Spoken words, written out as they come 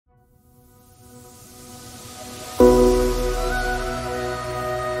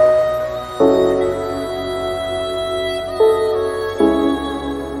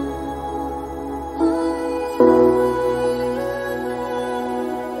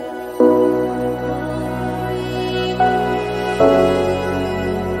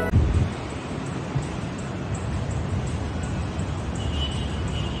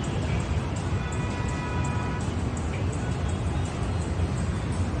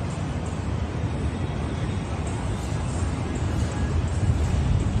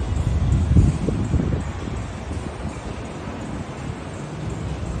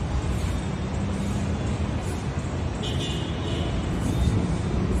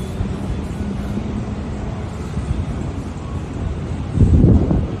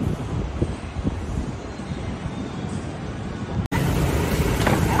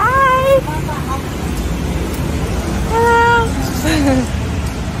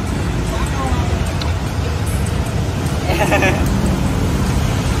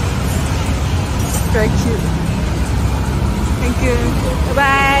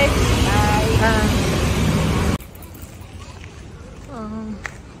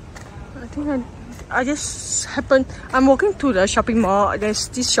I think I just happened. I'm walking to the shopping mall. There's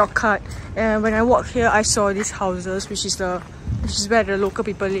this shortcut, and when I walk here, I saw these houses, which is where the local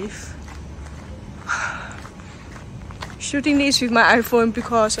people live. Shooting this with my iPhone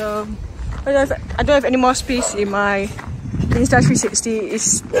because I don't have any more space in my Insta360.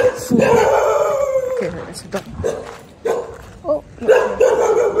 It's full. Okay, that's a dog. Oh no.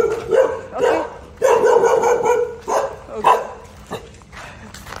 Okay.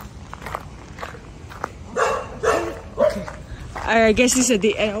 Okay. I guess this is a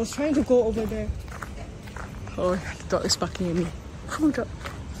dead end. I was trying to go over there. Oh, the dog is barking at me. Oh, dog.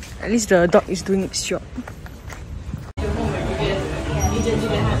 At least the dog is doing its job. The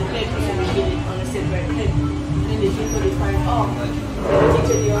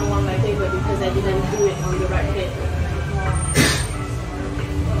teacher didn't want my paper because I didn't do it on the right paper.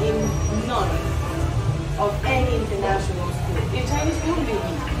 In none of any international school, in Chinese school, maybe,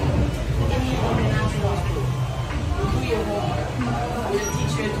 any international school, you do your homework. And the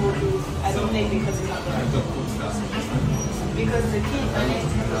teacher told you, I don't think because it's not the right paper. Because the kid is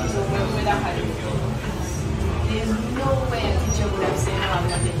without having it. There's no way a teacher would have said, no, I'm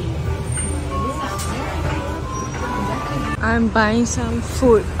not taking it. I'm buying some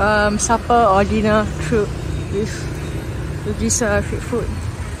food, supper or dinner through with this street food.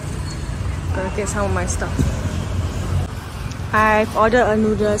 Gonna get some of my stuff. I've ordered a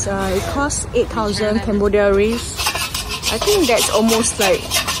noodles. It costs 8,000 Cambodia Reals. I think that's almost like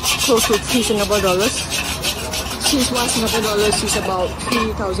close to 3 Singapore dollars. Since 1 Singapore dollars is about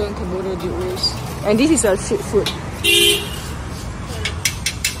 3,000 Cambodia Reals. And this is a street food.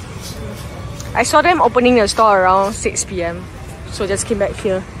 I saw them opening the store around 6 PM, so just came back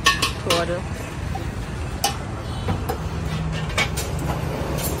here to order.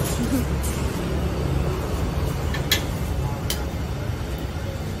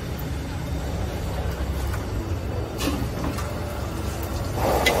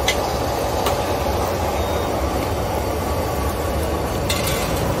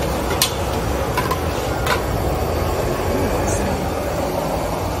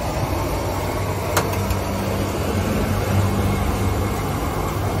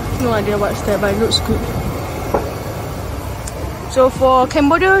 No idea what's that, but it looks good. So for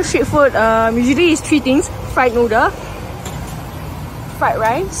Cambodia street food, usually it's 3 things: fried noodle, fried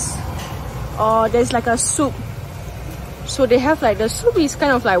rice, or there's like a soup. So they have like the soup is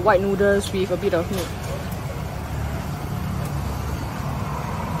kind of like white noodles with a bit of meat.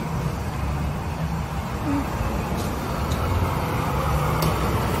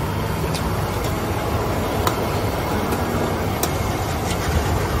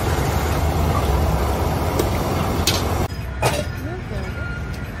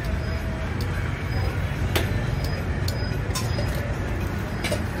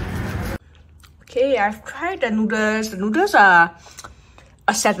 Okay, I've tried the noodles. The noodles are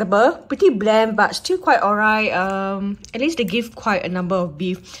acceptable, pretty bland, but still quite alright. At least they give quite a number of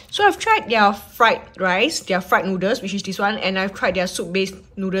beef. So I've tried their fried rice, their fried noodles, which is this one, and I've tried their soup-based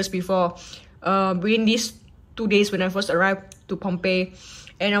noodles before. Within these 2 days when I first arrived to Phnom Penh,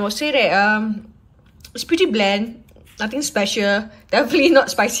 and I would say that it's pretty bland, nothing special. Definitely not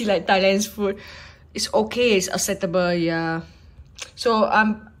spicy like Thailand's food. It's okay, it's acceptable, yeah. So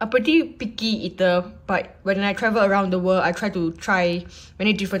I'm a pretty picky eater, but when I travel around the world, I try to try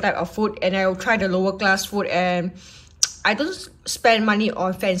many different types of food, and I will try the lower class food, and I don't spend money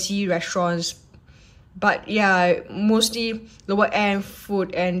on fancy restaurants, but yeah, mostly lower end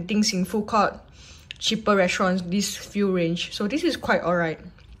food and things in food court, cheaper restaurants, this few range. So this is quite alright.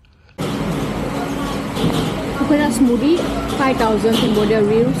 Coconut smoothie, 5,000 Cambodia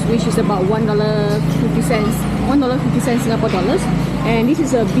Reals, which is about $1.50 Singapore dollars. And this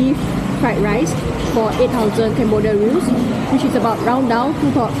is a beef fried rice for 8,000 Cambodia Reals, which is about round down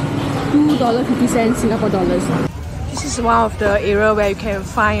 $2.50 Singapore dollars. This is one of the area where you can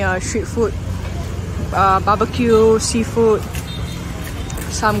find street food, barbecue, seafood,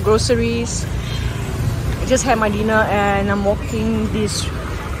 some groceries. I just had my dinner and I'm walking this.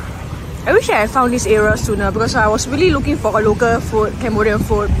 I wish I had found this area sooner because I was really looking for a local food, Cambodian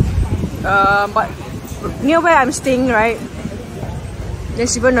food. But near where I'm staying, right,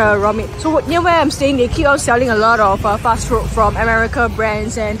 there's even a raw meat. So near where I'm staying, they keep on selling a lot of fast food from America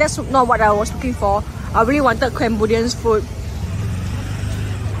brands, and that's not what I was looking for. I really wanted Cambodian food.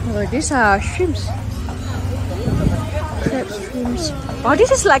 Oh, these are shrimps. Crab shrimps. Oh, this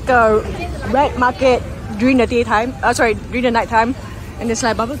is like a red market during the daytime. During the night time. And there's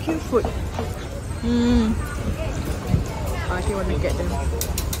like barbecue food. I actually want to get them.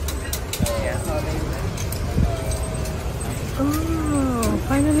 Oh.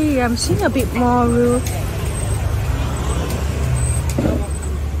 Okay, I'm seeing a bit more roof.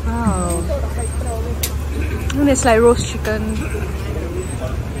 Wow. And it's like roast chicken.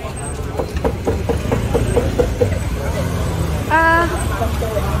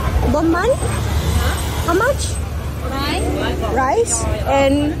 Bomman? How much? Rice?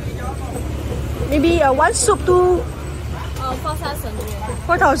 And maybe one soup to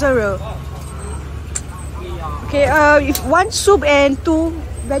 4,000 real. Okay, if one soup and two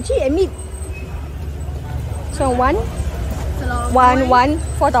veggie and meat. So one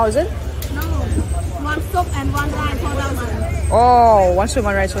 4,000. No, one soup and one rice 4,000. Oh, one soup,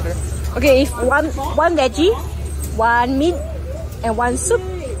 one rice 4,000. Okay, if one veggie, one meat, and one soup,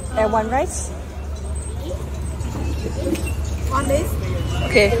 and one rice. One dish.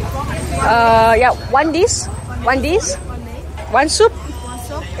 Okay. Yeah, one dish, one soup,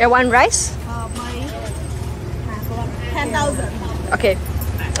 and one rice. 10,000. Okay.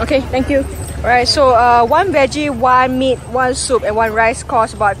 Okay, thank you. Alright, so one veggie, one meat, one soup, and one rice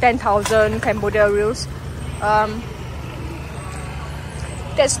costs about 10,000 Cambodia reals.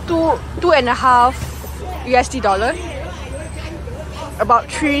 That's $2.5 USD dollar.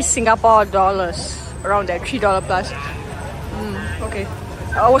 About 3 Singapore dollars. Around there, $3 plus. Okay.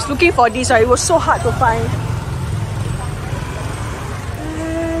 I was looking for this, it was so hard to find.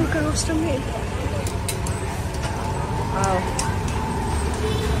 Look at roasted meat. Wow.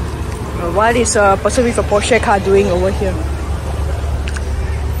 What is a person with a Porsche car doing over here?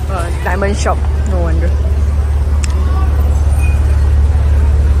 Diamond shop, no wonder.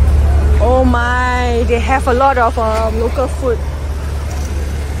 Oh my, they have a lot of local food.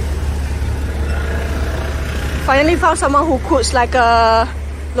 Finally found someone who cooks like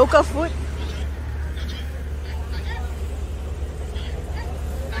local food.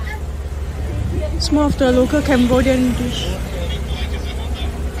 It's more of the local Cambodian dish.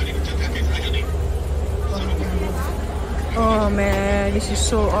 Oh man, this is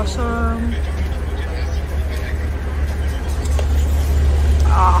so awesome.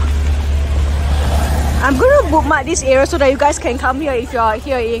 I'm gonna bookmark this area so that you guys can come here if you are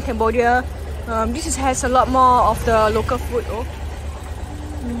here in Cambodia. This has a lot more of the local food. Oh.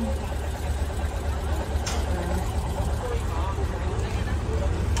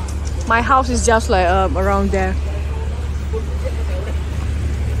 My house is just like around there.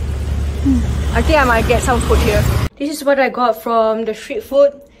 I think I might get some food here. This is what I got from the street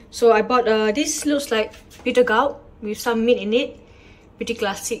food. So I bought this looks like bitter gourd with some meat in it. Pretty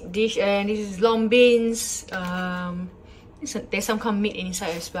classic dish, and this is long beans. There's some kind of meat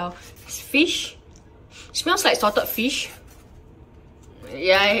inside as well. It's fish. It smells like salted fish.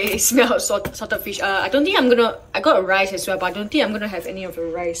 Yeah, it smells salted fish. I don't think I got a rice as well, but I don't think I'm gonna have any of the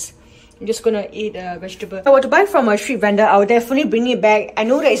rice. I'm just gonna eat vegetable. If I were to buy from a street vendor, I would definitely bring it back. I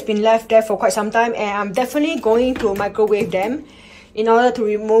know that it's been left there for quite some time, and I'm definitely going to microwave them in order to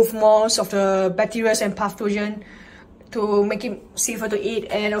remove most of the bacteria and pathogen to make it safer to eat.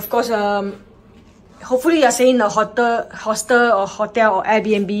 And of course, hopefully you're staying in a hostel or hotel or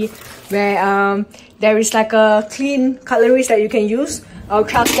Airbnb where there is like a clean cutlery that you can use. I'll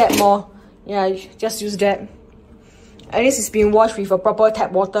trust that more. Yeah, just use that. At least it's been washed with a proper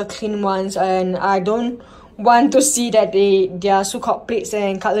tap water, clean ones, and I don't want to see that their so-called plates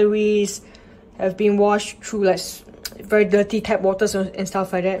and cutleries have been washed through like very dirty tap waters and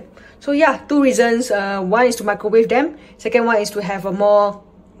stuff like that. So yeah, two reasons. One is to microwave them. Second one is to have a more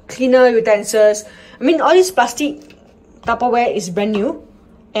cleaner utensils. I mean, all this plastic Tupperware is brand new,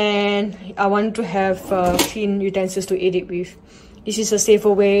 and I want to have clean utensils to eat it with. This is a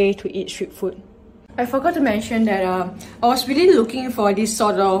safer way to eat street food. I forgot to mention that I was really looking for this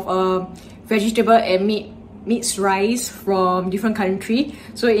sort of vegetable and meats rice from different country.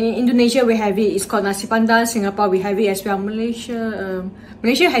 So in Indonesia we have it. It's called nasi pandan. Singapore we have it as well. Malaysia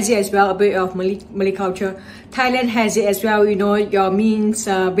has it as well. A bit of Malay culture. Thailand has it as well. You know, your means,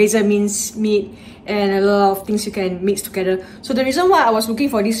 basil means meat, and a lot of things you can mix together. So the reason why I was looking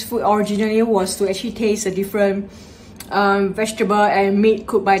for this food originally was to actually taste the different vegetable and meat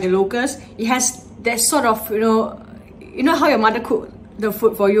cooked by the locals. It has that sort of, you know how your mother cooked the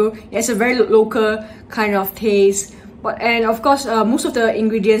food for you. It has a very local kind of taste. And of course, most of the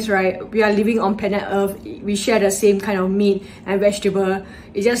ingredients, right, we are living on planet Earth. We share the same kind of meat and vegetable.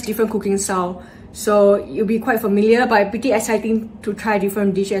 It's just different cooking style. So you'll be quite familiar, but pretty exciting to try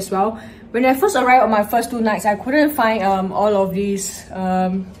different dishes as well. When I first arrived on my first 2 nights, I couldn't find all of these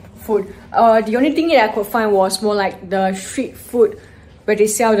food. The only thing that I could find was more like the street food, where they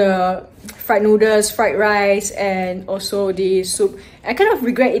sell the fried noodles, fried rice, and also the soup. I kind of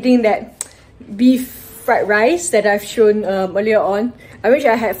regret eating that beef fried rice that I've shown earlier on. I wish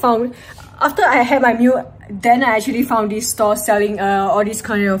I had found, after I had my meal, then I actually found this store selling all this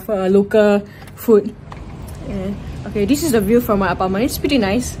kind of local food. Yeah. Okay, this is the view from my apartment. It's pretty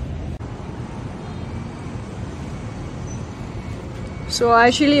nice. So I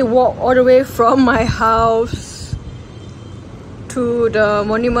actually walked all the way from my house to the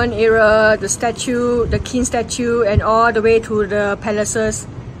monument area, the statue, the king statue, and all the way to the palaces,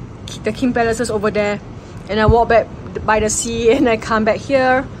 the king palaces over there. And I walk back by the sea and I come back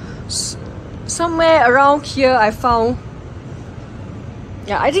here. Somewhere around here I found,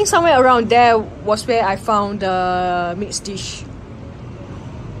 yeah, I think somewhere around there was where I found the mixed dish.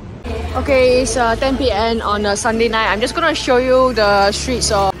 Okay, it's 10 p.m. on a Sunday night. I'm just gonna show you the streets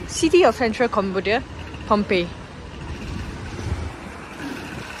of city of central Cambodia, Phnom Penh.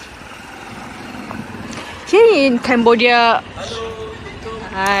 Here in Cambodia,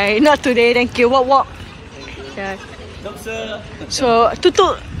 hi, not today, thank you. Walk. Yeah. So tutu,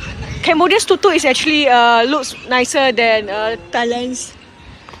 Cambodia's tutu is actually looks nicer than Thailand's.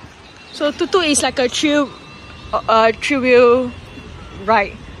 So tutu is like a three wheel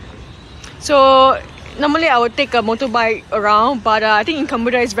ride. So normally I would take a motorbike around, but I think in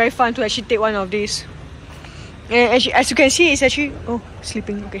Cambodia it's very fun to actually take one of these. And as you can see, it's actually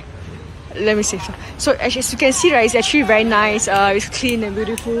sleeping. Okay, let me see. So as you can see, right, it's actually very nice. It's clean and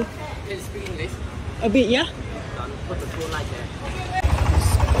beautiful. Can you speak English? A bit, yeah. Put the phone like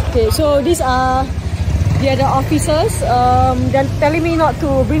that. Okay, so these are the other officers. They're telling me not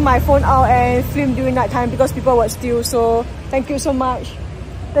to bring my phone out and film during night time because people would steal. So thank you so much.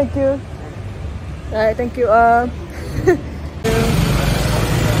 Thank you. Alright, thank you. A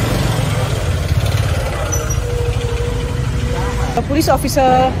police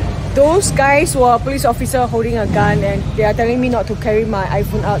officer. Those guys were a police officer holding a gun, and they are telling me not to carry my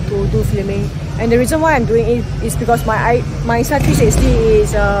iPhone out to do filming. And the reason why I'm doing it is because my Insta360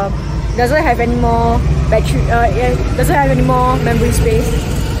 is doesn't have any more battery. Doesn't have any more memory space.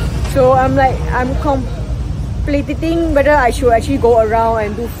 So I'm contemplating whether I should actually go around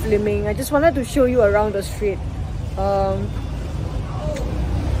and do filming. I just wanted to show you around the street. Yeah,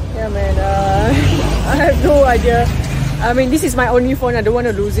 man. I have no idea. I mean, this is my only phone. I don't want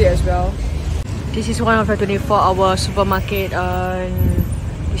to lose it as well. This is one of the 24-hour supermarket, and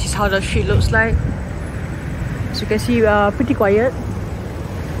this is how the street looks like. As you can see, pretty quiet.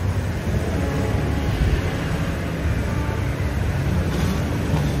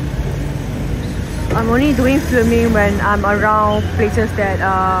 I'm only doing filming when I'm around places that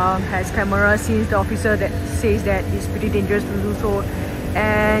has cameras, since the officer that says that it's pretty dangerous to do so,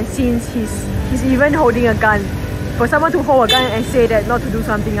 and since he's even holding a gun. For someone to hold a gun and say that not to do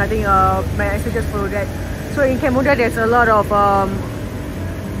something, I think my answer just follow that. So in Cambodia, there's a lot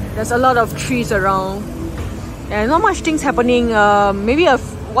of trees around, and not much things happening. Maybe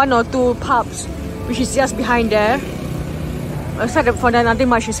one or two pubs, which is just behind there. Aside from that, nothing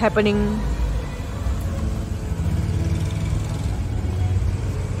much is happening.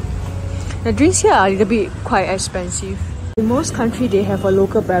 The drinks here are a little bit quite expensive. In most countries, they have a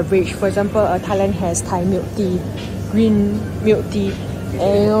local beverage. For example, Thailand has Thai milk tea, green milk tea,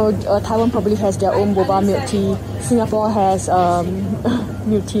 and Taiwan probably has their own boba milk tea. Singapore has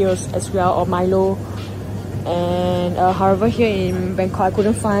milk tea as well, or Milo. And however, here in Bangkok, I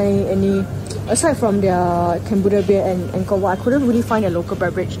couldn't find any, aside from their Cambodia beer and Angkor Wat, I couldn't really find a local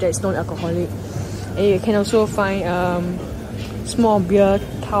beverage that is non-alcoholic. And you can also find small beer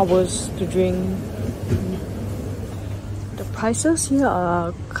towers to drink. Prices here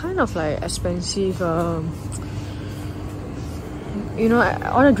are kind of like expensive. You know,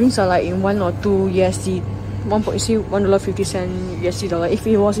 all the drinks are like in 1 or 2 USD, $1.50 USD dollar. If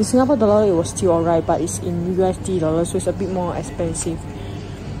it was in Singapore dollar, it was still alright, but it's in USD dollar, so it's a bit more expensive.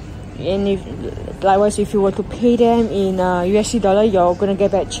 And if likewise, if you were to pay them in USD dollar, you're gonna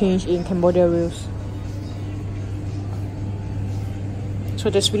get back change in Cambodia reals. So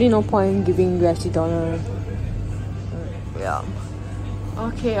there's really no point giving USD dollar. Yeah.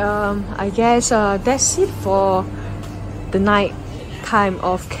 Okay, I guess that's it for the night time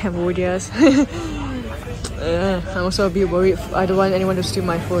of Cambodia. I'm also a bit worried. I don't want anyone to steal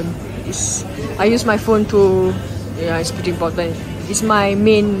my phone. I use my phone to, yeah, it's pretty important. It's my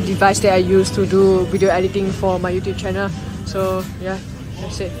main device that I use to do video editing for my YouTube channel. So yeah,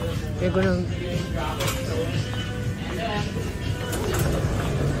 that's it. We're gonna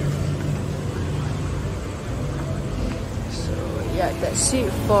yeah, that's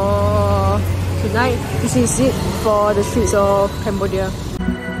it for tonight. This is it for the streets of Cambodia.